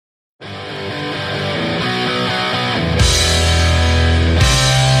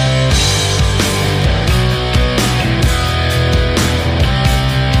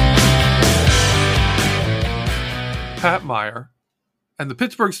Pat Meyer and the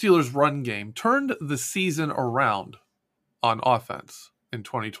Pittsburgh Steelers run game turned the season around on offense in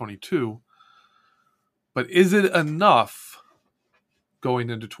 2022. But is it enough going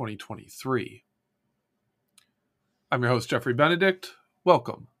into 2023? I'm your host, Jeffrey Benedict.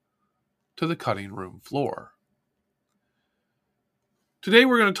 Welcome to the cutting room floor. Today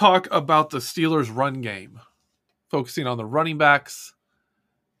we're going to talk about the Steelers run game, focusing on the running backs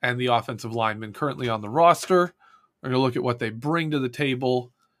and the offensive linemen currently on the roster. We're going to look at what they bring to the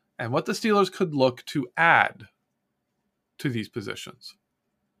table and what the Steelers could look to add to these positions.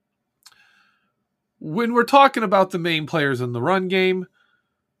 When we're talking about the main players in the run game,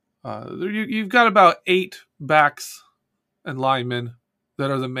 you've got about 8 backs and linemen that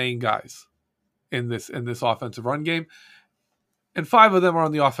are the main guys in this offensive run game, and 5 of them are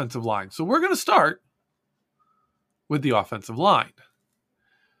on the offensive line. So we're going to start with the offensive line.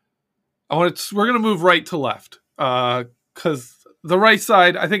 We're going to move right to left because the right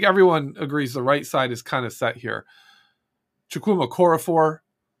side, I think everyone agrees the right side is kind of set here. Chukwuma Okorafor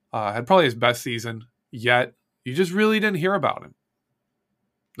had probably his best season yet. You just really didn't hear about him.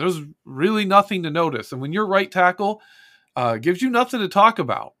 There's really nothing to notice. And when your right tackle gives you nothing to talk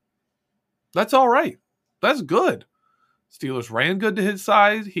about, that's all right. That's good. Steelers ran good to his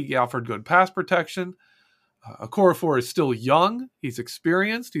side. He offered good pass protection. Okorafor is still young. He's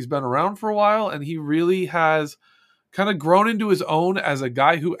experienced. He's been around for a while, and he really has kind of grown into his own as a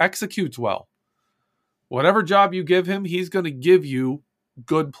guy who executes well. Whatever job you give him, he's going to give you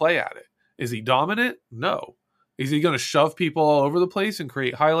good play at it. Is he dominant? No. Is he going to shove people all over the place and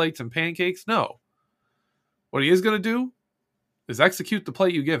create highlights and pancakes? No. What he is going to do is execute the play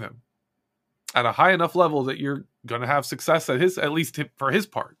you give him at a high enough level that you're going to have success at least for his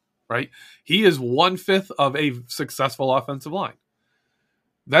part, right? He is 1/5 of a successful offensive line.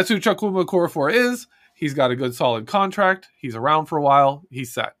 That's who Chukwuma Okorafor is. He's got a good solid contract. He's around for a while.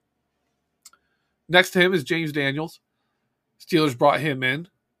 He's set. Next to him is James Daniels. Steelers brought him in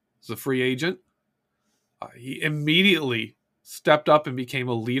as a free agent. He immediately stepped up and became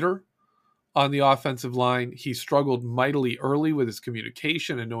a leader on the offensive line. He struggled mightily early with his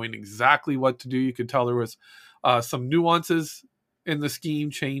communication and knowing exactly what to do. You could tell there was some nuances in the scheme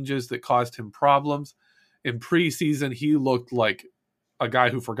changes that caused him problems. In preseason, he looked like a guy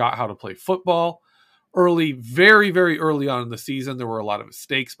who forgot how to play football. Very, very early on in the season, there were a lot of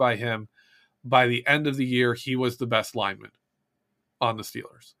mistakes by him. By the end of the year, he was the best lineman on the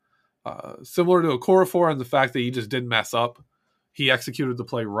Steelers. Similar to Okorafor in the fact that he just didn't mess up. He executed the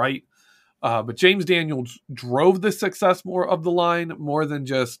play right. But James Daniels drove the success more of the line more than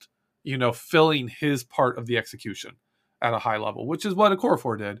just, filling his part of the execution at a high level, which is what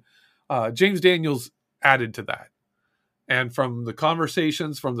Okorafor did. James Daniels added to that. And from the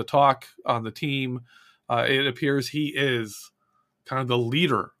conversations, from the talk on the team, it appears he is kind of the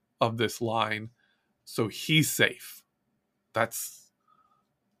leader of this line. So he's safe. That's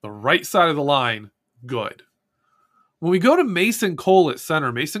the right side of the line. Good. When we go to Mason Cole at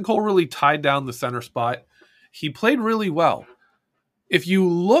center, Mason Cole really tied down the center spot. He played really well. If you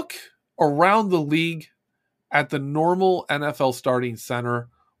look around the league at the normal NFL starting center,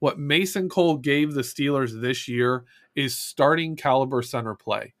 what Mason Cole gave the Steelers this year is starting caliber center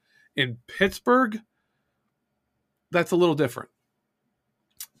play. In Pittsburgh, that's a little different.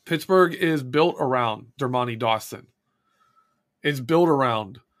 Pittsburgh is built around Dermontti Dawson. It's built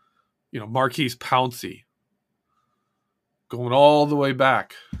around, Marquise Pouncey. Going all the way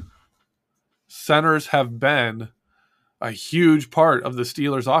back. Centers have been a huge part of the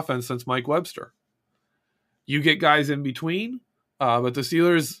Steelers' offense since Mike Webster. You get guys in between, but the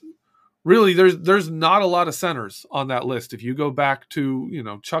Steelers, really, there's not a lot of centers on that list. If you go back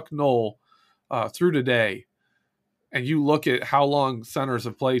to, Chuck Noll through today, and you look at how long centers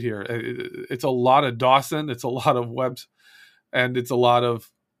have played here, it's a lot of Dawson, it's a lot of Webbs, and it's a lot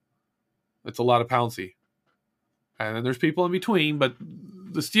of Pouncey. And then there's people in between, but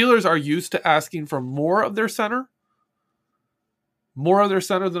the Steelers are used to asking for more of their center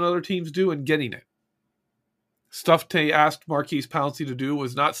than other teams do and getting it. Stuff they asked Marquise Pouncey to do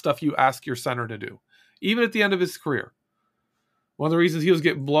was not stuff you ask your center to do, even at the end of his career. One of the reasons he was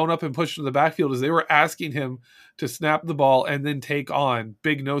getting blown up and pushed into the backfield is they were asking him to snap the ball and then take on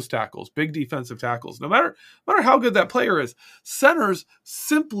big nose tackles, big defensive tackles. No matter how good that player is, centers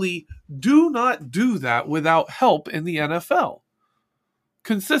simply do not do that without help in the NFL.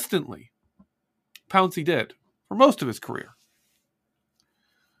 Consistently. Pouncey did for most of his career.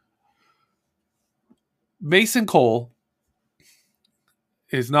 Mason Cole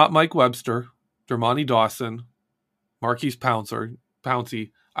is not Mike Webster, Dermontti Dawson, Marquise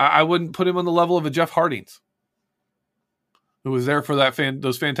Pouncey. I wouldn't put him on the level of a Jeff Hardings. who was there for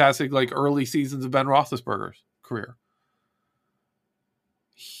those fantastic like early seasons of Ben Roethlisberger's career.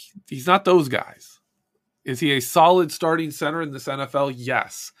 He's not those guys. Is he a solid starting center in this NFL?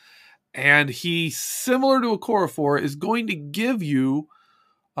 Yes. And he, similar to Okorafor, is going to give you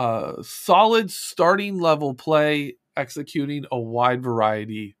solid starting level play, executing a wide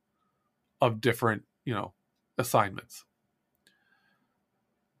variety of different, assignments.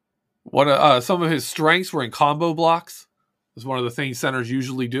 Some of his strengths were in combo blocks. It's one of the things centers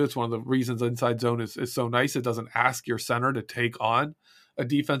usually do. It's one of the reasons inside zone is so nice. It doesn't ask your center to take on a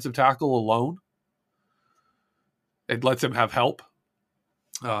defensive tackle alone. It lets him have help.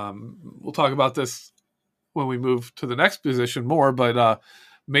 We'll talk about this when we move to the next position more, but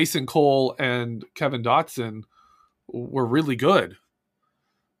Mason Cole and Kevin Dotson were really good.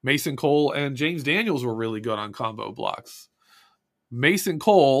 Mason Cole and James Daniels were really good on combo blocks. Mason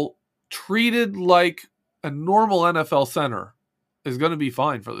Cole, treated like a normal NFL center, is going to be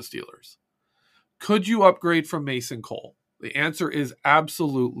fine for the Steelers. Could you upgrade from Mason Cole? The answer is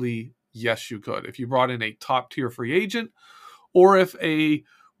absolutely yes, you could. If you brought in a top-tier free agent, or if a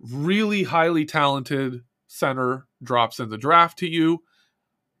really highly talented center drops in the draft to you,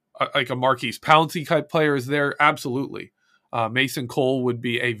 like a Marquise Pouncey type player is there, absolutely. Mason Cole would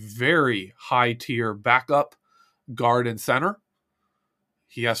be a very high-tier backup guard and center.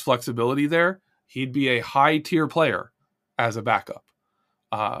 He has flexibility there. He'd be a high-tier player as a backup.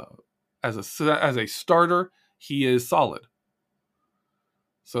 As a starter, he is solid.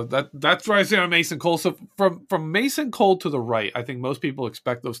 So that's what I say on Mason Cole. So from Mason Cole to the right, I think most people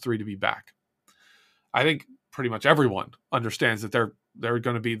expect those three to be back. I think pretty much everyone understands that they're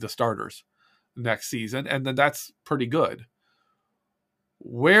going to be the starters next season, and then that's pretty good.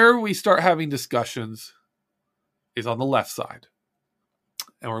 Where we start having discussions is on the left side.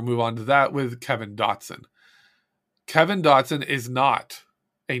 And we'll move on to that with Kevin Dotson. Kevin Dotson is not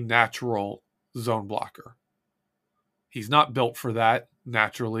a natural zone blocker. He's not built for that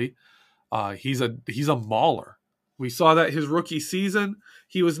naturally. He's a mauler. We saw that his rookie season.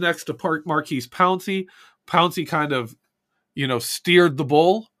 He was next to Marquise Pouncey. Pouncey kind of, steered the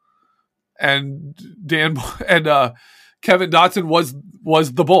bull, and Kevin Dotson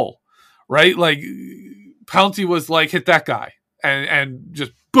was the bull, right? Like Pouncey was like, hit that guy. And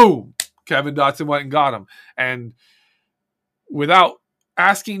just boom, Kevin Dotson went and got him. And without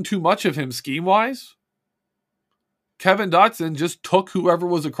asking too much of him scheme-wise, Kevin Dotson just took whoever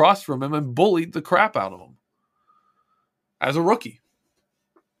was across from him and bullied the crap out of him as a rookie.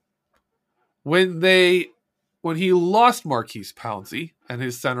 When he lost Marquise Pouncey and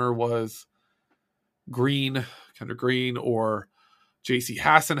his center was Kendrick Green or J.C.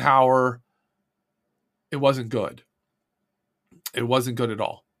 Hassenauer, it wasn't good. It wasn't good at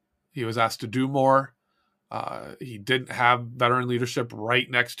all. He was asked to do more. He didn't have veteran leadership right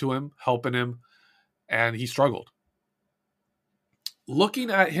next to him, helping him, and he struggled.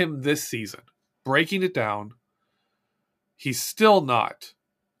 Looking at him this season, breaking it down, he's still not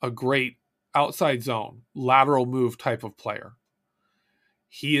a great outside zone, lateral move type of player.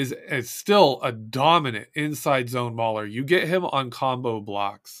 He is still a dominant inside zone mauler. You get him on combo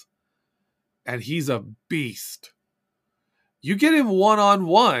blocks, and he's a beast. You get him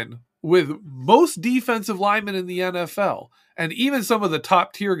one-on-one with most defensive linemen in the NFL, and even some of the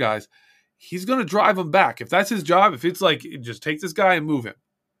top-tier guys, he's going to drive them back. If that's his job, if it's like, just take this guy and move him.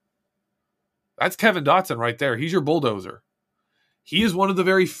 That's Kevin Dotson right there. He's your bulldozer. He is one of the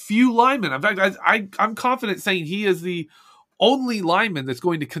very few linemen. In fact, I'm confident saying he is the only lineman that's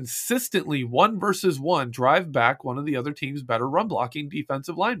going to consistently, 1-versus-1, drive back one of the other team's better run-blocking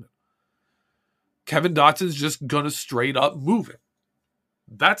defensive linemen. Kevin Dotson's just going to straight up move him.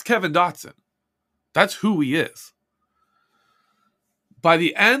 That's Kevin Dotson. That's who he is. By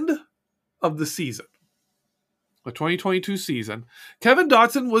the end of the season, the 2022 season, Kevin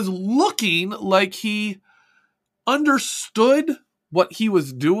Dotson was looking like he understood what he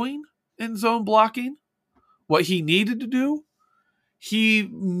was doing in zone blocking, what he needed to do. He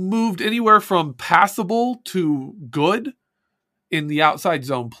moved anywhere from passable to good in the outside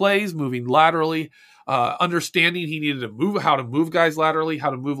zone plays, moving laterally, understanding he needed to how to move guys laterally, how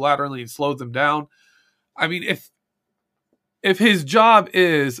to move laterally and slow them down. I mean, if his job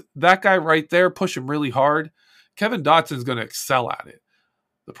is that guy right there, push him really hard, Kevin Dotson's going to excel at it.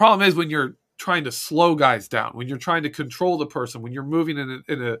 The problem is when you're trying to slow guys down, when you're trying to control the person, when you're moving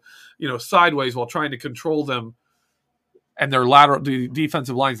in a sideways while trying to control them and the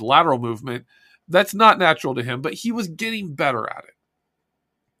defensive line's lateral movement, that's not natural to him, but he was getting better at it.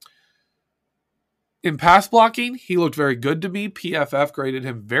 In pass blocking, he looked very good to me. PFF graded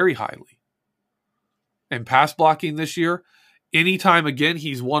him very highly. In pass blocking this year, Anytime again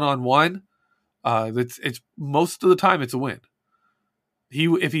he's one-on-one, it's most of the time it's a win.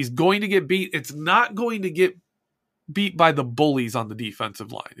 If he's going to get beat, it's not going to get beat by the bullies on the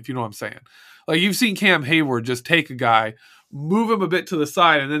defensive line, if you know what I'm saying. Like, you've seen Cam Hayward just take a guy, move him a bit to the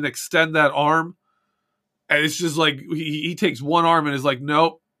side, and then extend that arm. And it's just like he takes one arm and is like,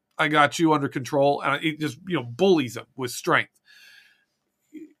 nope, I got you under control. And it just, bullies him with strength.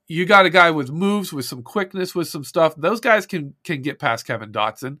 You got a guy with moves, with some quickness, with some stuff. Those guys can get past Kevin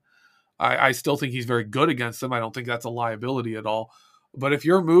Dotson. I still think he's very good against them. I don't think that's a liability at all. But if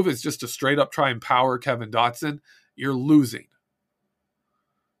your move is just to straight up try and power Kevin Dotson, you're losing.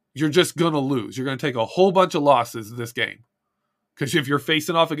 You're just going to lose. You're going to take a whole bunch of losses this game. Because if you're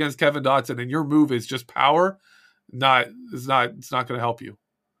facing off against Kevin Dotson and your move is just power, it's not going to help you.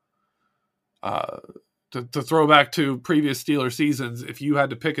 To throw back to previous Steelers seasons, if you had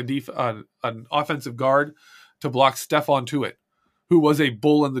to pick an offensive guard to block Stephon Tuitt, who was a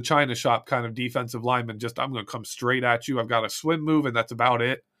bull in the china shop kind of defensive lineman, I'm going to come straight at you. I've got a swim move, and that's about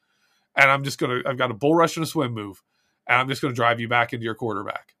it. And I've got a bull rush and a swim move, and I'm just going to drive you back into your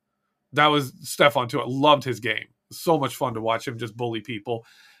quarterback. That was Stephon Tuitt. Loved his game. So much fun to watch him just bully people.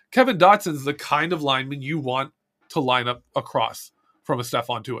 Kevin Dotson's the kind of lineman you want to line up across from a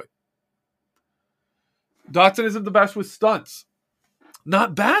Stephon Tuitt. Dotson isn't the best with stunts.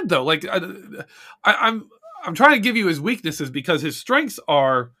 Not bad though. Like I'm trying to give you his weaknesses because his strengths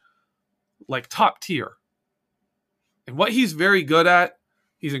are like top tier. And what he's very good at,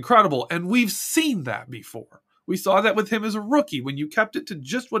 he's incredible. And we've seen that before. We saw that with him as a rookie. When you kept it to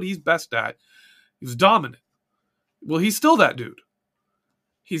just what he's best at, he was dominant. Well, he's still that dude.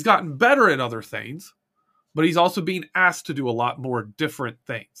 He's gotten better at other things, but he's also being asked to do a lot more different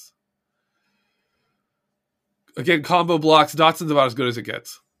things. Again, combo blocks, Dotson's about as good as it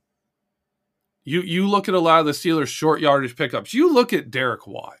gets. You look at a lot of the Steelers' short yardage pickups. You look at Derek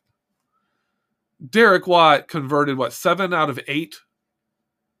Watt. Derek Watt converted, 7 out of 8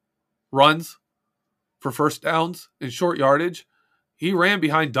 runs for first downs in short yardage. He ran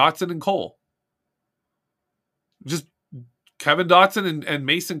behind Dotson and Cole. Just Kevin Dotson and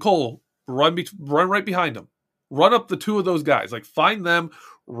Mason Cole run right behind him. Run up the two of those guys. Like, find them,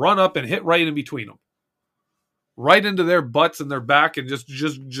 run up and hit right in between them. Right into their butts and their back, and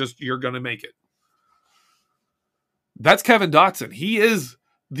just you're going to make it. That's Kevin Dotson. He is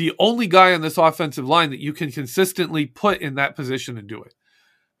the only guy on this offensive line that you can consistently put in that position and do it.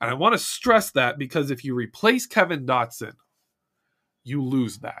 And I want to stress that because if you replace Kevin Dotson, you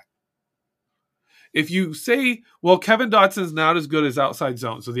lose that. If you say, well, Kevin Dotson's not as good as outside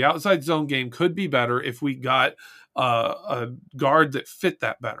zone, so the outside zone game could be better if we got a guard that fit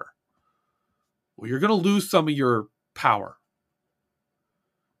that better. Well, you're going to lose some of your power.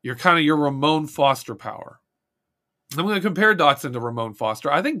 You're kind of your Ramon Foster power. I'm going to compare Dotson to Ramon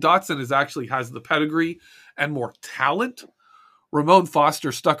Foster. I think Dotson has the pedigree and more talent. Ramon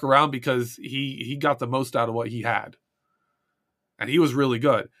Foster stuck around because he got the most out of what he had. And he was really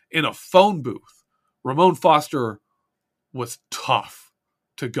good. In a phone booth, Ramon Foster was tough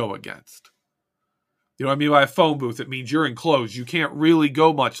to go against. You know what I mean by a phone booth? It means you're enclosed. You can't really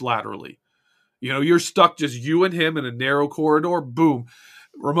go much laterally. You're stuck just you and him in a narrow corridor. Boom.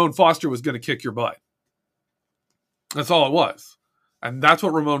 Ramon Foster was going to kick your butt. That's all it was. And that's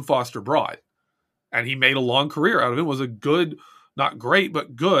what Ramon Foster brought. And he made a long career out of it. Was a good, not great,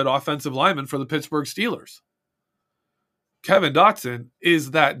 but good offensive lineman for the Pittsburgh Steelers. Kevin Dotson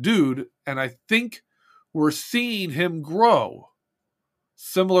is that dude, and I think we're seeing him grow.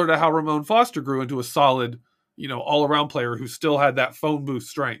 Similar to how Ramon Foster grew into a solid, all-around player who still had that phone booth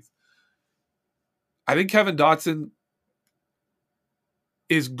strength. I think Kevin Dotson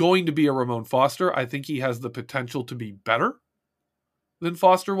is going to be a Ramon Foster. I think he has the potential to be better than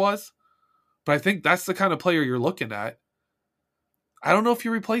Foster was. But I think that's the kind of player you're looking at. I don't know if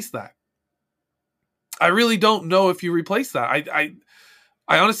you replace that. I really don't know if you replace that. I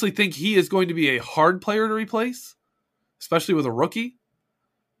honestly think he is going to be a hard player to replace, especially with a rookie.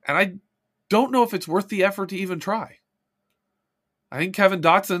 And I don't know if it's worth the effort to even try. I think Kevin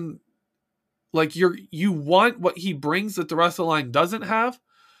Dotson, you want what he brings that the rest of the line doesn't have.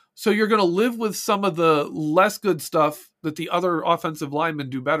 So you're going to live with some of the less good stuff that the other offensive linemen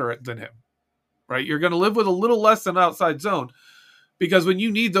do better than him, right? You're going to live with a little less than outside zone because when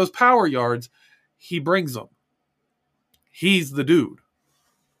you need those power yards, he brings them. He's the dude.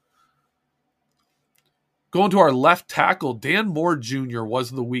 Going to our left tackle, Dan Moore Jr.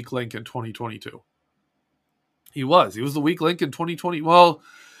 was the weak link in 2022. He was the weak link in 2020. Well,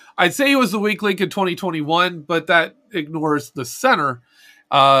 I'd say he was the weak link in 2021, but that ignores the center.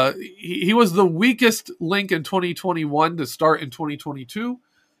 He was the weakest link in 2021 to start in 2022.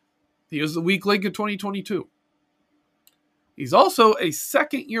 He was the weak link in 2022. He's also a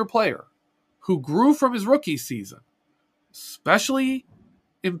second-year player who grew from his rookie season, especially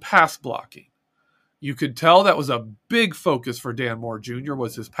in pass blocking. You could tell that was a big focus for Dan Moore Jr.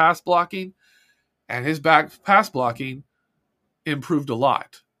 was his pass blocking, and his pass blocking improved a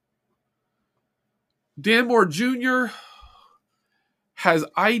lot. Dan Moore Jr. has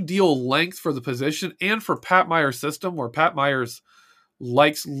ideal length for the position and for Pat Meyer's system, where Pat Myers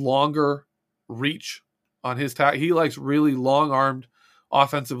likes longer reach on his tackle. He likes really long-armed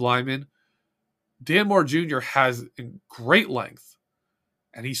offensive linemen. Dan Moore Jr. has great length,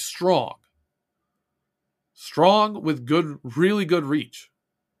 and he's strong. Strong with really good reach.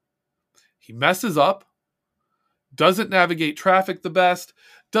 He messes up, doesn't navigate traffic the best,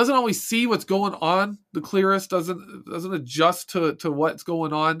 doesn't always see what's going on the clearest, doesn't adjust to what's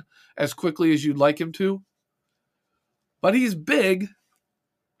going on as quickly as you'd like him to. But he's big,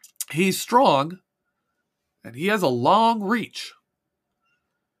 he's strong, and he has a long reach.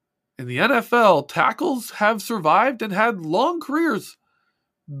 In the NFL, tackles have survived and had long careers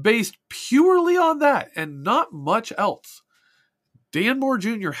based purely on that and not much else. Dan Moore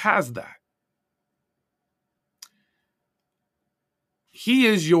Jr. has that. He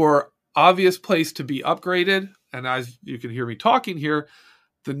is your obvious place to be upgraded. And as you can hear me talking here,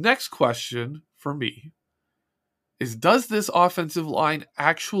 the next question for me is, does this offensive line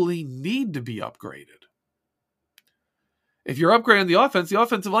actually need to be upgraded? If you're upgrading the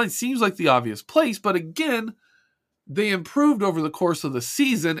offensive line seems like the obvious place, but again, they improved over the course of the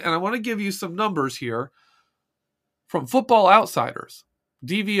season, and I want to give you some numbers here from Football Outsiders,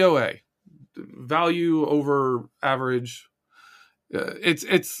 DVOA, value over average.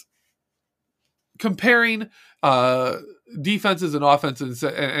 It's comparing defenses and offenses,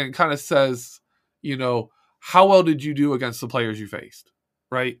 and kind of says, how well did you do against the players you faced,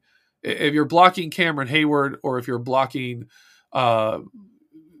 right? If you're blocking Cameron Hayward, or if you're blocking, Isaiah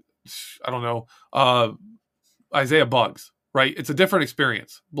Buggs, right? It's a different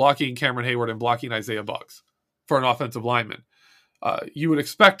experience blocking Cameron Hayward and blocking Isaiah Buggs for an offensive lineman. You would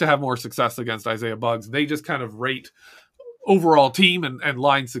expect to have more success against Isaiah Buggs. They just kind of rate overall team and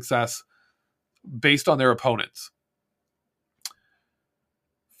line success based on their opponents.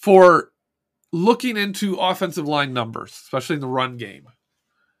 For looking into offensive line numbers, especially in the run game,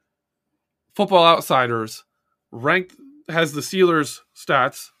 Football Outsiders has the Steelers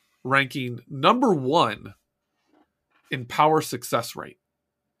stats ranking number 1 in power success rate,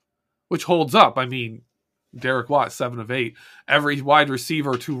 which holds up. I mean, Derek Watt, 7 of 8. Every wide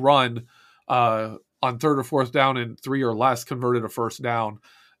receiver to run on 3rd or 4th down and 3 or less converted a first down.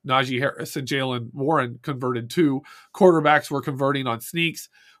 Najee Harris and Jalen Warren converted 2. Quarterbacks were converting on sneaks.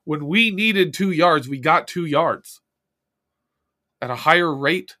 When we needed 2 yards, we got 2 yards at a higher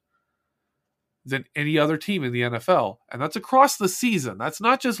rate than any other team in the NFL. And that's across the season. That's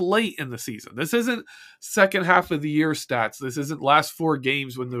not just late in the season. This isn't second half of the year stats. This isn't last 4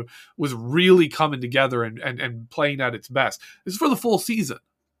 games when was really coming together and playing at its best. This is for the full season.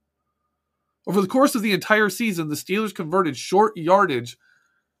 Over the course of the entire season, the Steelers converted short yardage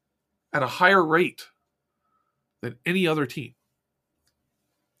at a higher rate than any other team.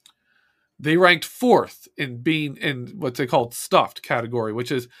 They ranked 4th in being in what they called stuffed category,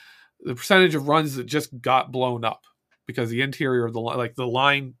 which is the percentage of runs that just got blown up because the interior of the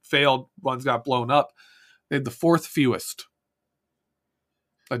line failed, runs got blown up. They had the 4th fewest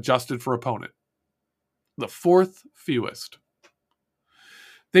adjusted for opponent. The 4th fewest.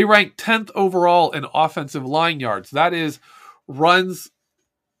 They ranked 10th overall in offensive line yards. That is runs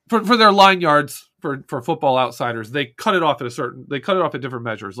for their line yards for Football Outsiders. They cut it off at different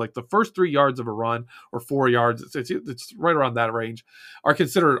measures. Like the first 3 yards of a run or 4 yards, it's right around that range, are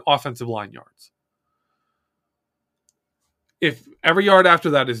considered offensive line yards. If every yard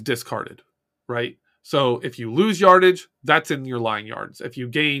after that is discarded, right? So if you lose yardage, that's in your line yards. If you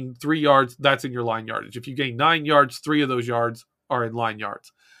gain 3 yards, that's in your line yardage. If you gain 9 yards, 3 of those yards are in line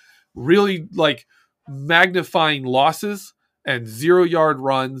yards. Really like magnifying losses and 0-yard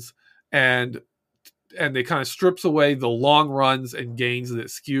runs, and they kind of strips away the long runs and gains that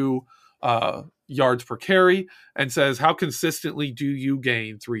skew yards per carry, and says, how consistently do you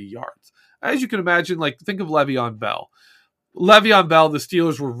gain 3 yards? As you can imagine, like think of Le'Veon Bell. Le'Veon Bell, the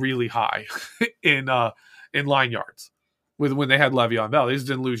Steelers were really high in line yards when they had Le'Veon Bell. They just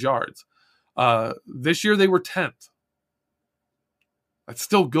didn't lose yards. This year they were 10th. That's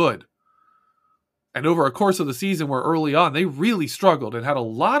still good. And over a course of the season where early on they really struggled and had a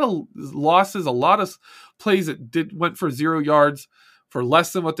lot of losses, a lot of plays that went for 0 yards for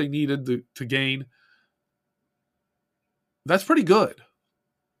less than what they needed to gain. That's pretty good.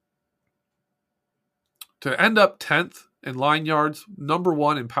 To end up 10th in line yards, number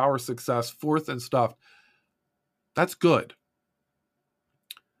 1 in power success, 4th in stuff, that's good.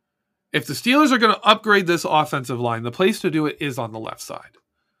 If the Steelers are going to upgrade this offensive line, the place to do it is on the left side.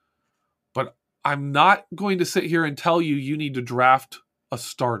 But I'm not going to sit here and tell you need to draft a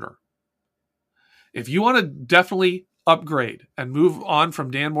starter. If you want to definitely upgrade and move on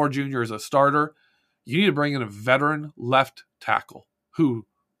from Dan Moore Jr. as a starter, you need to bring in a veteran left tackle who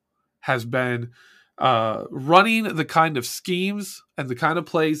has been running the kind of schemes and the kind of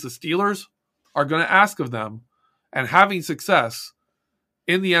plays the Steelers are going to ask of them and having success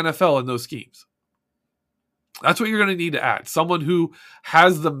in the NFL in those schemes. That's what you're going to need to add. Someone who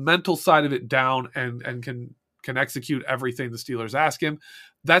has the mental side of it down and can execute everything the Steelers ask him.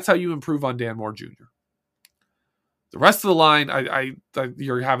 That's how you improve on Dan Moore Jr. The rest of the line,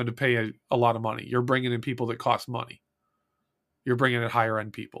 you're having to pay a lot of money. You're bringing in people that cost money. You're bringing in higher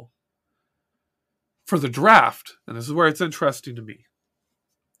end people. For the draft, and this is where it's interesting to me,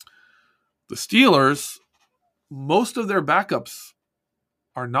 the Steelers, most of their backups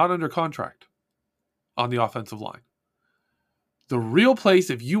are not under contract on the offensive line. The real place,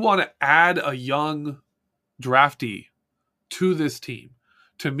 if you want to add a young draftee to this team,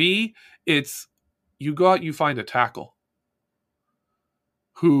 to me, it's you go out and you find a tackle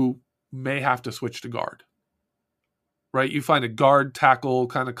who may have to switch to guard. Right? You find a guard tackle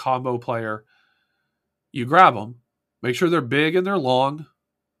kind of combo player. You grab them, make sure they're big and they're long,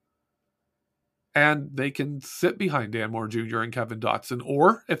 and they can sit behind Dan Moore Jr. and Kevin Dotson.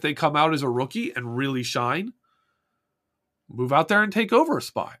 Or if they come out as a rookie and really shine, move out there and take over a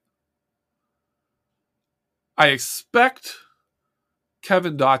spot. I expect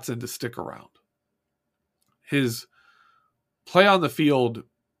Kevin Dotson to stick around. His play on the field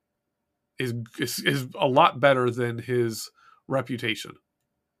is a lot better than his reputation,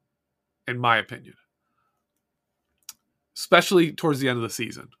 in my opinion. Especially towards the end of the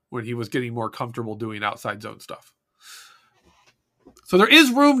season when he was getting more comfortable doing outside zone stuff. So there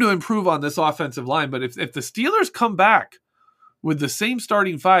is room to improve on this offensive line, but if the Steelers come back with the same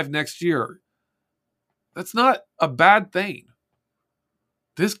starting 5 next year, that's not a bad thing.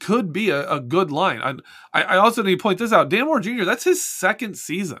 This could be a good line. I also need to point this out. Dan Moore Jr., that's his second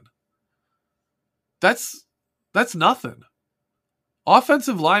season. That's nothing.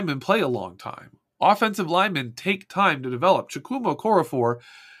 Offensive linemen play a long time. Offensive linemen take time to develop. Chukwuma Okorafor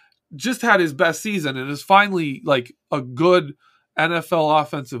just had his best season and is finally like a good NFL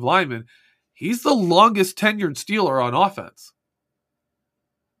offensive lineman. He's the longest tenured Steeler on offense.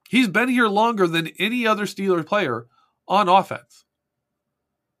 He's been here longer than any other Steeler player on offense.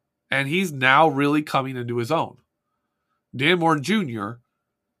 And he's now really coming into his own. Dan Moore Jr.,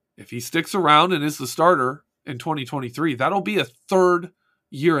 if he sticks around and is the starter in 2023, that'll be a 3rd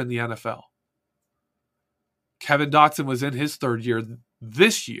year in the NFL. Kevin Dotson was in his 3rd year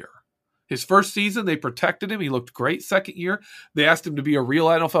this year. His first season, they protected him. He looked great. Second year, they asked him to be a real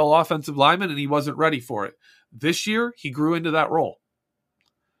NFL offensive lineman, and he wasn't ready for it. This year, he grew into that role.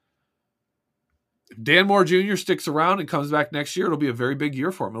 If Dan Moore Jr. sticks around and comes back next year, it'll be a very big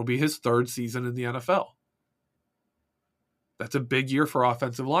year for him. It'll be his 3rd season in the NFL. That's a big year for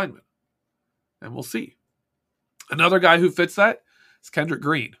offensive linemen. And we'll see. Another guy who fits that is Kendrick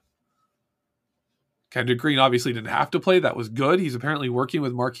Green. Kendrick Green obviously didn't have to play. That was good. He's apparently working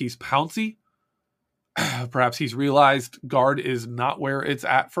with Marquise Pouncey. Perhaps he's realized guard is not where it's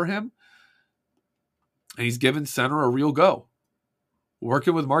at for him. And he's given center a real go.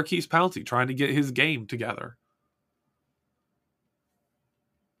 Working with Marquise Pouncey, trying to get his game together.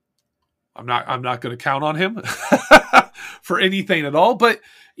 I'm not going to count on him for anything at all. But,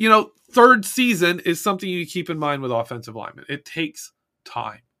 3rd season is something you keep in mind with offensive linemen. It takes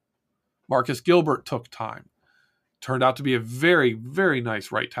time. Marcus Gilbert took time. Turned out to be a very, very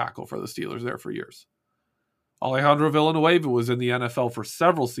nice right tackle for the Steelers there for years. Alejandro Villanueva was in the NFL for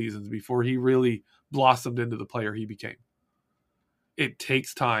several seasons before he really blossomed into the player he became. It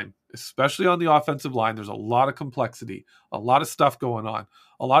takes time, especially on the offensive line. There's a lot of complexity, a lot of stuff going on,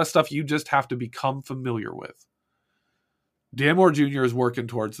 a lot of stuff you just have to become familiar with. Dan Moore Jr. is working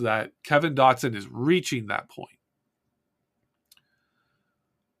towards that. Kevin Dotson is reaching that point.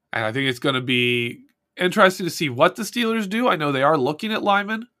 And I think it's going to be interesting to see what the Steelers do. I know they are looking at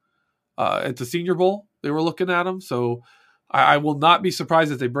linemen. At the Senior Bowl, they were looking at them. So I will not be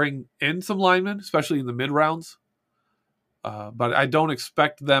surprised if they bring in some linemen, especially in the mid-rounds. But I don't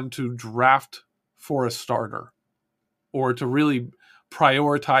expect them to draft for a starter or to really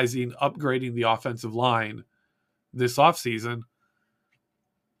prioritizing upgrading the offensive line this offseason.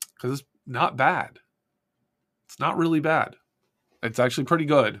 because it's not bad. It's not really bad. It's actually pretty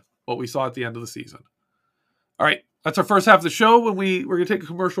good, what we saw at the end of the season. All right, that's our first half of the show. We're going to take a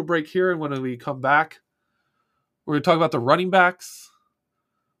commercial break here, and when we come back, we're going to talk about the running backs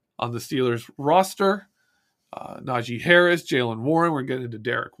on the Steelers roster. Najee Harris, Jalen Warren. We're getting into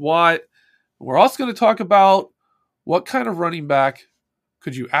Derek Watt. We're also going to talk about what kind of running back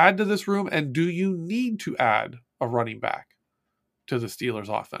could you add to this room, and do you need to add a running back to the Steelers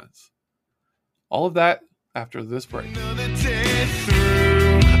offense? All of that after this break. Another day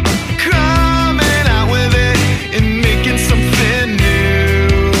through, coming out with it and making something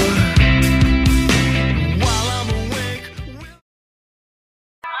new. While I'm awake,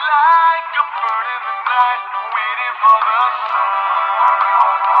 like a bird in the night, waiting for the sun.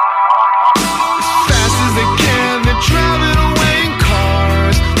 As fast as they can, they're driving away in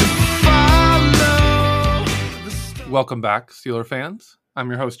cars to follow. Welcome back, Steeler fans. I'm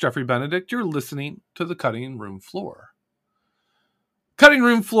your host, Jeffrey Benedict. You're listening to the Cutting Room Floor. Cutting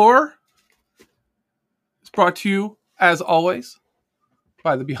Room Floor is brought to you, as always,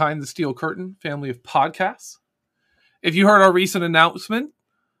 by the Behind the Steel Curtain family of podcasts. If you heard our recent announcement,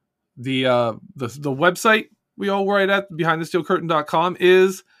 the website we all write at, behindthesteelcurtain.com,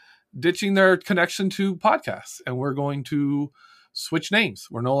 is ditching their connection to podcasts, and we're going to switch names.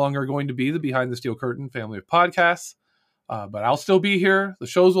 We're no longer going to be the Behind the Steel Curtain family of podcasts. But I'll still be here. The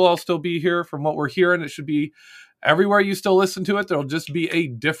shows will all still be here from what we're hearing. It should be everywhere you still listen to it. There'll just be a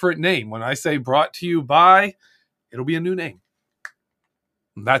different name. When I say brought to you by, it'll be a new name.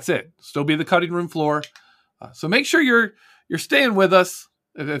 And that's it. Still be the Cutting Room Floor. So make sure you're staying with us.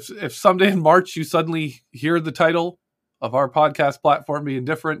 If someday in March you suddenly hear the title of our podcast platform being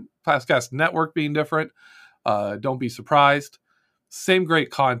different, podcast network being different, don't be surprised. Same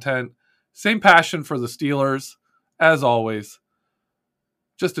great content, same passion for the Steelers. As always,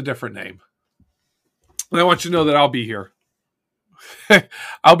 just a different name. And I want you to know that I'll be here.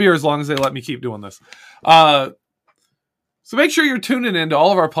 I'll be here as long as they let me keep doing this. So make sure you're tuning in to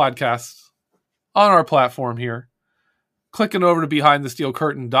all of our podcasts on our platform here. Clicking over to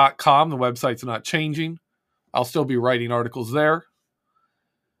behindthesteelcurtain.com. The website's not changing. I'll still be writing articles there.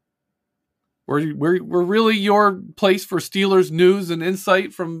 We're really your place for Steelers news and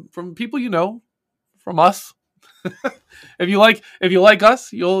insight from people you know, from us. If you like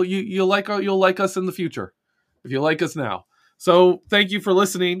us, you'll like us in the future. If you like us now, so thank you for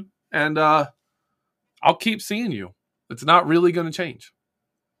listening, and I'll keep seeing you. It's not really going to change.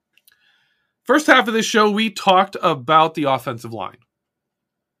 First half of this show, we talked about the offensive line,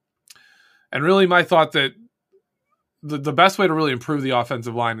 and really my thought that the best way to really improve the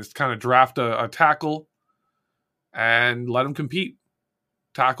offensive line is to kind of draft a tackle and let them compete,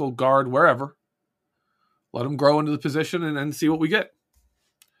 tackle, guard, wherever. Let them grow into the position and see what we get.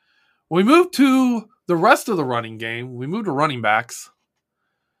 When we move to the rest of the running game, we move to running backs.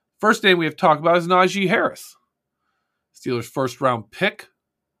 First name we have to talk about is Najee Harris. Steelers' first-round pick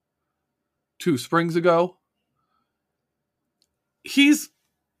 2 springs ago. He's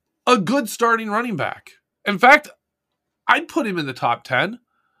a good starting running back. In fact, I'd put him in the top 10.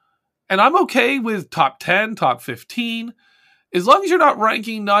 And I'm okay with top 10, top 15. As long as you're not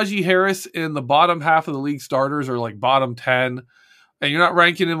ranking Najee Harris in the bottom half of the league starters or like bottom 10, and you're not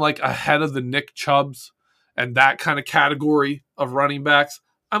ranking him like ahead of the Nick Chubbs and that kind of category of running backs,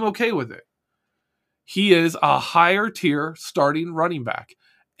 I'm okay with it. He is a higher tier starting running back.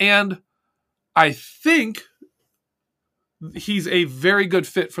 And I think he's a very good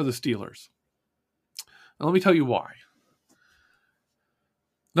fit for the Steelers. And let me tell you why.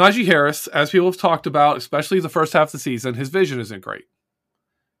 Najee Harris, as people have talked about, especially the first half of the season, his vision isn't great.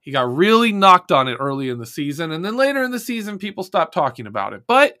 He got really knocked on it early in the season, and then later in the season, people stopped talking about it.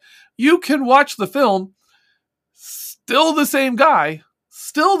 But you can watch the film, still the same guy,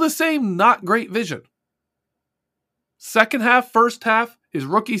 still the same not great vision. Second half, first half, his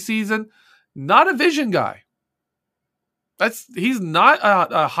rookie season, not a vision guy. He's not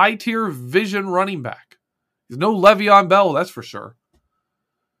a high-tier vision running back. He's no Le'Veon Bell, that's for sure.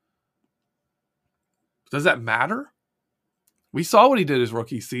 Does that matter? We saw what he did his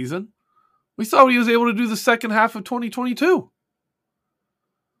rookie season. We saw what he was able to do the second half of 2022.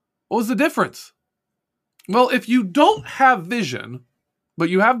 What was the difference? Well, if you don't have vision, but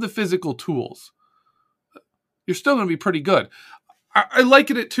you have the physical tools, you're still going to be pretty good. I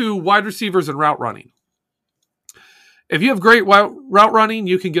liken it to wide receivers and route running. If you have great route running,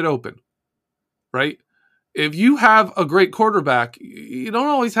 you can get open, right? If you have a great quarterback, you don't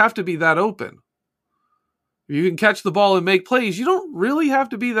always have to be that open. You can catch the ball and make plays. You don't really have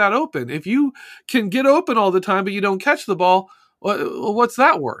to be that open. If you can get open all the time, but you don't catch the ball, What's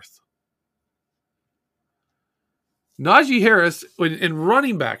that worth? Najee Harris, in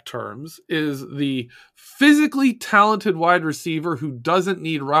running back terms, is the physically talented wide receiver who doesn't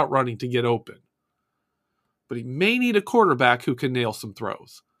need route running to get open. But he may need a quarterback who can nail some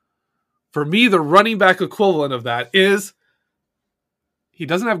throws. For me, the running back equivalent of that is he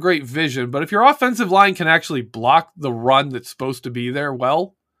doesn't have great vision, but if your offensive line can actually block the run that's supposed to be there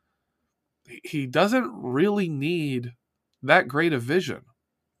well, he doesn't really need that great of vision.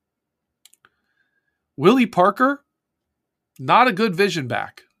 Willie Parker, not a good vision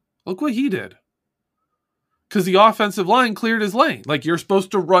back. Look what he did. Because the offensive line cleared his lane. Like, you're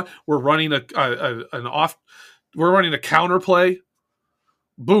supposed to run. We're running We're running a counter play.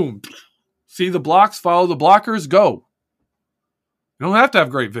 Boom. See the blocks, follow the blockers, go. You don't have to have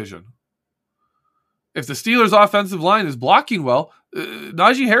great vision. If the Steelers' offensive line is blocking well,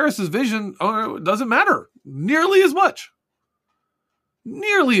 Najee Harris's vision doesn't matter nearly as much.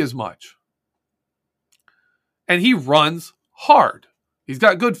 Nearly as much. And he runs hard. He's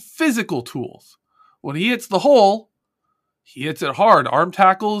got good physical tools. When he hits the hole, he hits it hard. Arm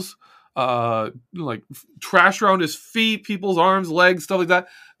tackles, like trash around his feet, people's arms, legs, stuff like that.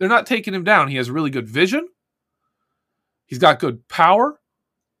 They're not taking him down. He has really good vision. He's got good power.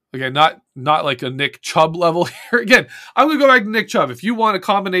 Again, not like a Nick Chubb level here. Again, I'm going to go back to Nick Chubb. If you want a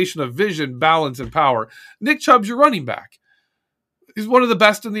combination of vision, balance, and power, Nick Chubb's your running back. He's one of the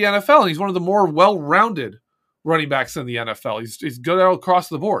best in the NFL, and he's one of the more well-rounded running backs in the NFL. He's good out across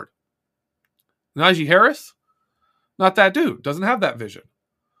the board. Najee Harris, not that dude. Doesn't have that vision.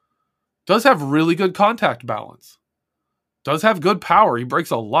 Does have really good contact balance. Does have good power. He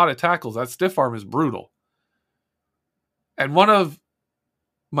breaks a lot of tackles. That stiff arm is brutal. And one of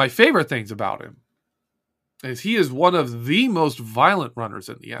my favorite things about him is he is one of the most violent runners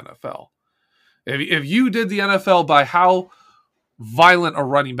in the NFL. If you did the NFL by how violent a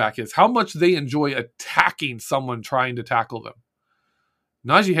running back is, how much they enjoy attacking someone trying to tackle them,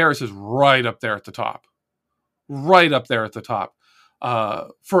 Najee Harris is right up there at the top. Right up there at the top.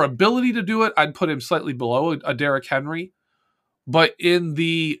 For ability to do it, I'd put him slightly below a Derrick Henry. But in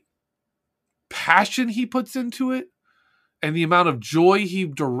the passion he puts into it and the amount of joy he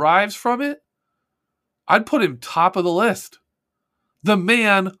derives from it, I'd put him top of the list. The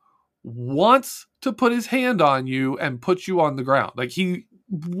man wants to put his hand on you and put you on the ground. Like, he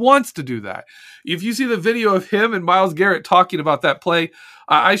wants to do that. If you see the video of him and Myles Garrett talking about that play,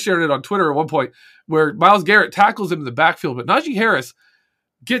 I shared it on Twitter at one point, where Myles Garrett tackles him in the backfield, but Najee Harris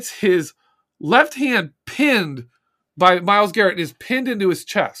gets his left hand pinned by Myles Garrett and is pinned into his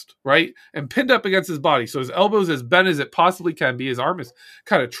chest, right? And pinned up against his body. So his elbow's as bent as it possibly can be. His arm is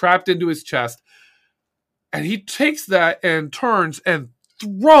kind of trapped into his chest. And he takes that and turns and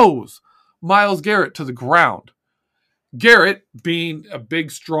throws Myles Garrett to the ground. Garrett, being a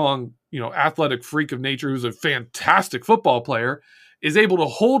big, strong, athletic freak of nature who's a fantastic football player, is able to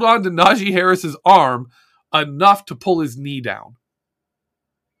hold on to Najee Harris's arm enough to pull his knee down.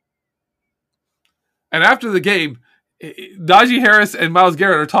 And after the game, Najee Harris and Myles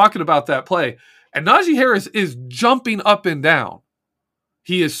Garrett are talking about that play. And Najee Harris is jumping up and down.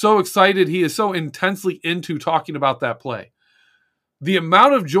 He is so excited. He is so intensely into talking about that play. The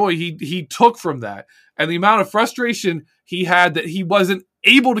amount of joy he took from that and the amount of frustration he had that he wasn't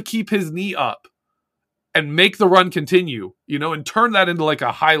able to keep his knee up and make the run continue, and turn that into like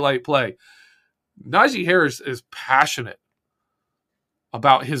a highlight play. Najee Harris is passionate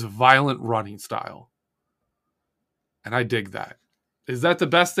about his violent running style. And I dig that. Is that the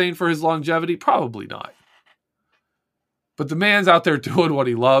best thing for his longevity? Probably not. But the man's out there doing what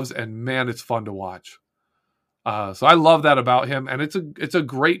he loves, and man, it's fun to watch. So I love that about him, and it's a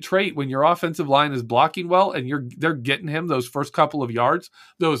great trait when your offensive line is blocking well and they're getting him those first couple of yards,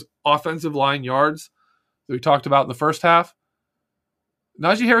 those offensive line yards that we talked about in the first half.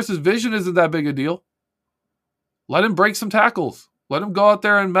 Najee Harris's vision isn't that big a deal. Let him break some tackles. Let him go out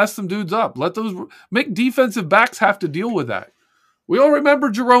there and mess some dudes up. Make defensive backs have to deal with that. We all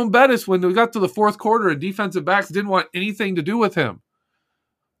remember Jerome Bettis when we got to the fourth quarter and defensive backs didn't want anything to do with him.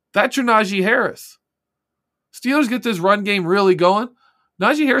 That's your Najee Harris. Steelers get this run game really going.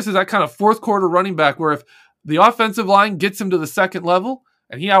 Najee Harris is that kind of fourth quarter running back where if the offensive line gets him to the second level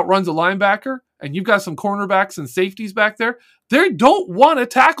and he outruns a linebacker and you've got some cornerbacks and safeties back there, they don't want to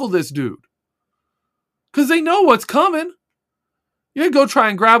tackle this dude because they know what's coming. You go try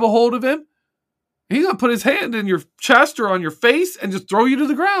and grab a hold of him. He's going to put his hand in your chest or on your face and just throw you to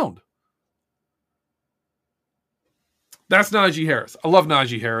the ground. That's Najee Harris. I love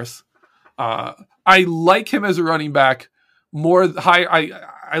Najee Harris. I like him as a running back more high.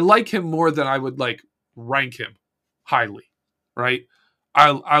 I like him more than I would rank him highly. right?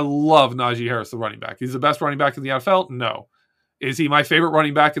 I love Najee Harris, the running back. He's the best running back in the NFL? No. Is he my favorite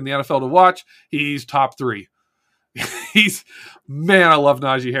running back in the NFL to watch? He's top 3. I love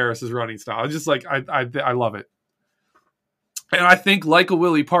Najee Harris's running style. It's just like, I love it. And I think, like a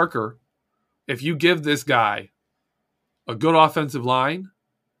Willie Parker, if you give this guy a good offensive line,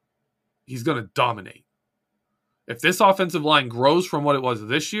 he's going to dominate. If this offensive line grows from what it was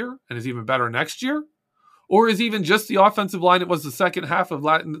this year and is even better next year, or is even just the offensive line it was the second half of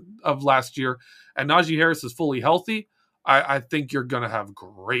last year, and Najee Harris is fully healthy, I think you're going to have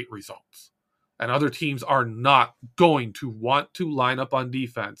great results. And other teams are not going to want to line up on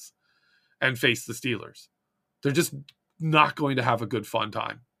defense and face the Steelers. They're just not going to have a good fun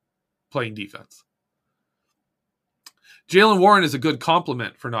time playing defense. Jaylen Warren is a good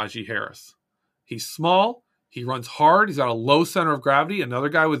complement for Najee Harris. He's small. He runs hard. He's got a low center of gravity. Another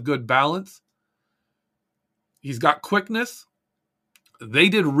guy with good balance. He's got quickness. They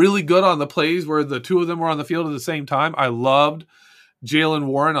did really good on the plays where the two of them were on the field at the same time. I loved Jaylen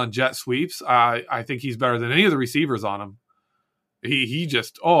Warren on jet sweeps. I think he's better than any of the receivers on him. He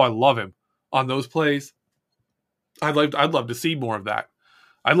just, I love him on those plays. I'd love to see more of that.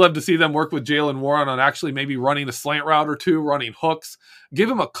 I'd love to see them work with Jaylen Warren on actually maybe running a slant route or two, running hooks. Give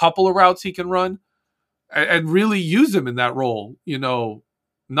him a couple of routes he can run and really use him in that role.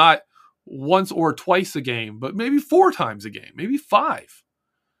 Not once or twice a game, but maybe 4 times a game, maybe 5.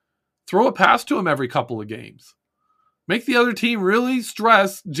 Throw a pass to him every couple of games. Make the other team really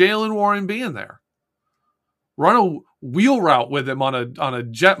stress Jaylen Warren being there. Run a wheel route with him on a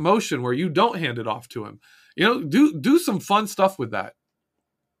jet motion where you don't hand it off to him. Do some fun stuff with that.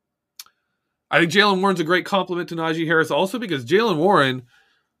 I think Jaylen Warren's a great compliment to Najee Harris also because Jaylen Warren,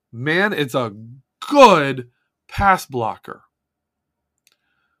 man, it's a good pass blocker.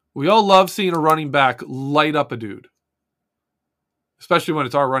 We all love seeing a running back light up a dude, especially when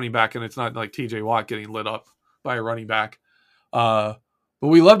it's our running back and it's not like TJ Watt getting lit up by a running back. But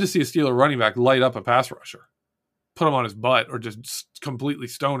we love to see a Steeler running back light up a pass rusher, put him on his butt or just completely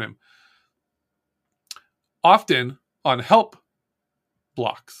stone him. Often on help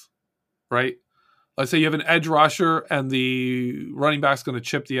blocks, right? Let's say you have an edge rusher and the running back's going to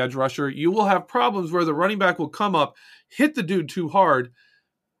chip the edge rusher. You will have problems where the running back will come up, hit the dude too hard,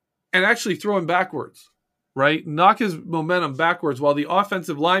 and actually throw him backwards, right? Knock his momentum backwards while the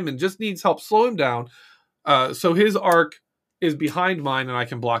offensive lineman just needs help slow him down so his arc is behind mine and I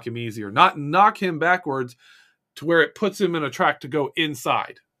can block him easier. Not knock him backwards to where it puts him in a track to go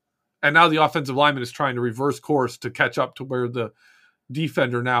inside. And now the offensive lineman is trying to reverse course to catch up to where the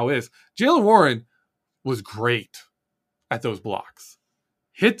defender now is. Jaylen Warren was great at those blocks.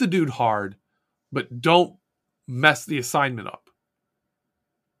 Hit the dude hard, but don't mess the assignment up.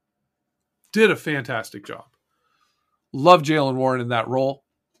 Did a fantastic job. Love Jaylen Warren in that role.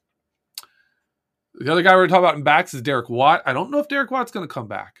 The other guy we're going to talk about in backs is Derek Watt. I don't know if Derek Watt's going to come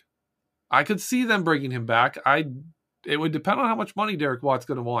back. I could see them bringing him back. It would depend on how much money Derek Watt's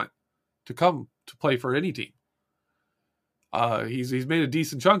going to want to come to play for any team. He's made a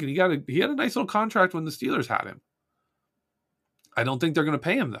decent chunk, and he had a nice little contract when the Steelers had him. I don't think they're going to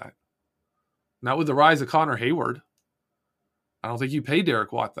pay him that. Not with the rise of Connor Hayward. I don't think you pay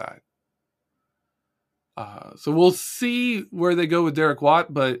Derek Watt that. So we'll see where they go with Derek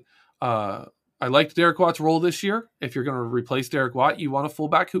Watt, but I liked Derek Watt's role this year. If you're going to replace Derek Watt, you want a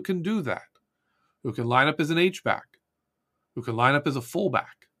fullback who can do that, who can line up as an H-back, who can line up as a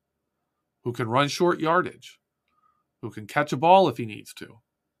fullback, who can run short yardage, who can catch a ball if he needs to.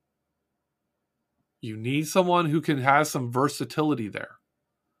 You need someone who has some versatility there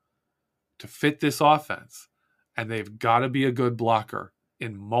to fit this offense, and they've got to be a good blocker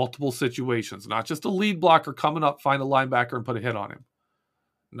in multiple situations, not just a lead blocker coming up, find a linebacker and put a hit on him.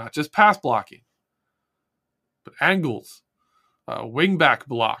 Not just pass blocking, but angles, wingback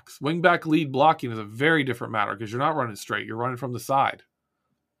blocks. Wingback lead blocking is a very different matter because you're not running straight. You're running from the side.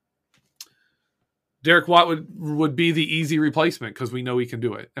 Derek Watt would be the easy replacement because we know he can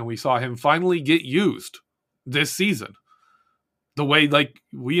do it. And we saw him finally get used this season the way like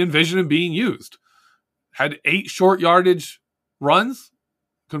we envision him being used. Had 8 short yardage runs,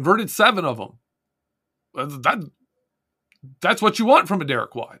 converted 7 of them. That's what you want from a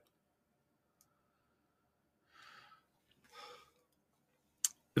Derek Watt.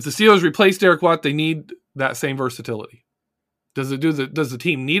 If the Steelers replace Derek Watt, they need that same versatility. Does the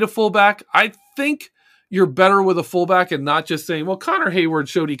team need a fullback? I think you're better with a fullback and not just saying, well, Connor Hayward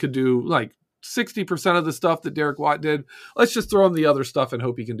showed he could do like 60% of the stuff that Derek Watt did. Let's just throw him the other stuff and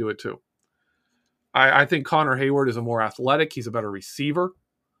hope he can do it too. I think Connor Hayward is a more athletic. He's a better receiver.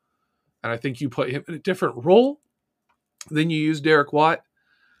 And I think you put him in a different role. Then you use Derek Watt.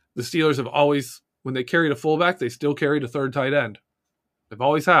 The Steelers have always, when they carried a fullback, they still carried a third tight end. They've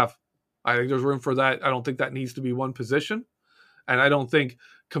always have. I think there's room for that. I don't think that needs to be one position. And I don't think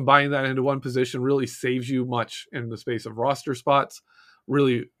combining that into one position really saves you much in the space of roster spots,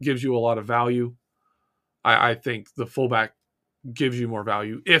 really gives you a lot of value. I think the fullback gives you more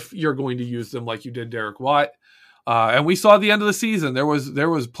value if you're going to use them like you did Derek Watt. And we saw at the end of the season, there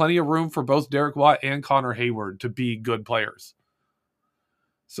was plenty of room for both Derek Watt and Connor Hayward to be good players.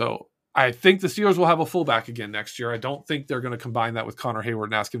 So I think the Steelers will have a fullback again next year. I don't think they're going to combine that with Connor Hayward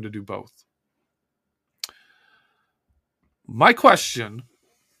and ask him to do both. My question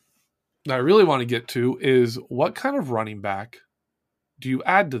that I really want to get to is, what kind of running back do you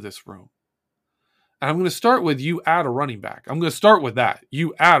add to this room? And I'm going to start with, you add a running back. I'm going to start with that.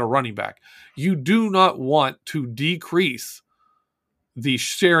 You add a running back. You do not want to decrease the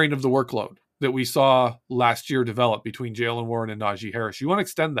sharing of the workload that we saw last year develop between Jaylen Warren and Najee Harris. You want to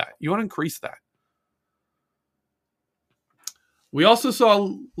extend that. You want to increase that. We also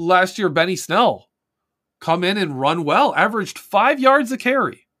saw last year Benny Snell come in and run well, averaged 5 yards a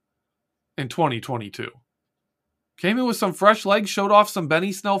carry in 2022. Came in with some fresh legs, showed off some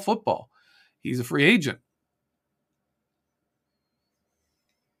Benny Snell football. He's a free agent.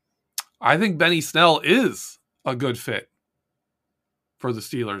 I think Benny Snell is a good fit for the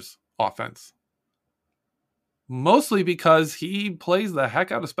Steelers offense. Mostly because he plays the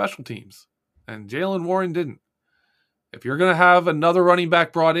heck out of special teams, and Jaylen Warren didn't. If you're going to have another running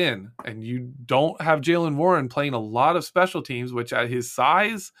back brought in and you don't have Jaylen Warren playing a lot of special teams, which at his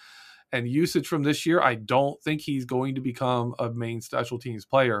size and usage from this year, I don't think he's going to become a main special teams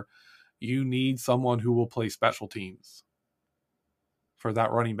player. You need someone who will play special teams for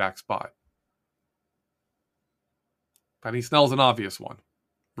that running back spot. Benny Snell's an obvious one.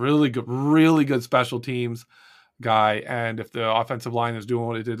 Really good special teams guy. And if the offensive line is doing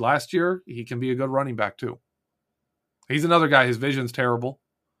what it did last year, he can be a good running back too. He's another guy. His vision's terrible.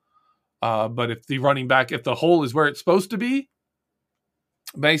 But if the running back, if the hole is where it's supposed to be,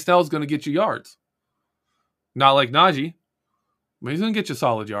 Benny Snell's going to get you yards. Not like Najee, but he's going to get you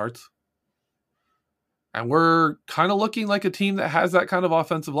solid yards. And we're kind of looking like a team that has that kind of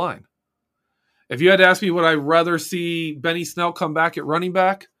offensive line. If you had to ask me, would I rather see Benny Snell come back at running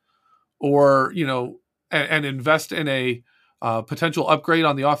back, or, and invest in a potential upgrade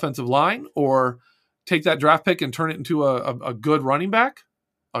on the offensive line, or take that draft pick and turn it into a good running back,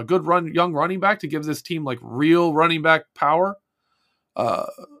 a good young running back to give this team like real running back power,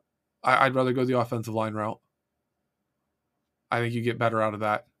 I'd rather go the offensive line route. I think you get better out of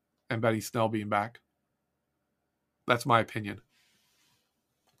that, and Benny Snell being back. That's my opinion.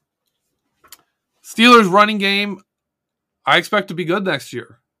 Steelers running game, I expect to be good next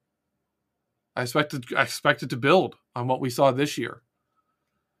year. I expect it to build on what we saw this year.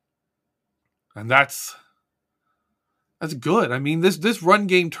 And that's good. I mean, this run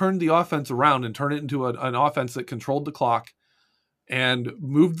game turned the offense around and turned it into an offense that controlled the clock and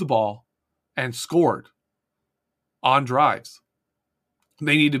moved the ball and scored on drives.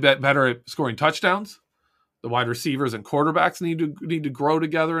 They need to get better at scoring touchdowns. The wide receivers and quarterbacks need to grow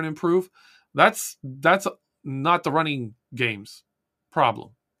together and improve. That's not the running game's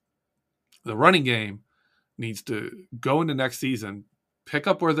problem. The running game needs to go into next season, pick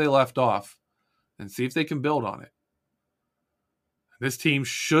up where they left off, and see if they can build on it. This team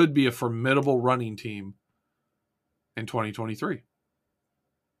should be a formidable running team in 2023.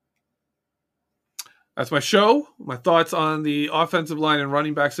 That's my show. My thoughts on the offensive line and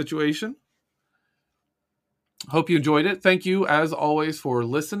running back situation. Hope you enjoyed it. Thank you, as always, for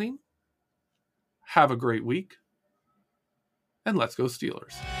listening. Have a great week. And let's go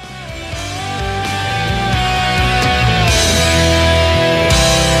Steelers.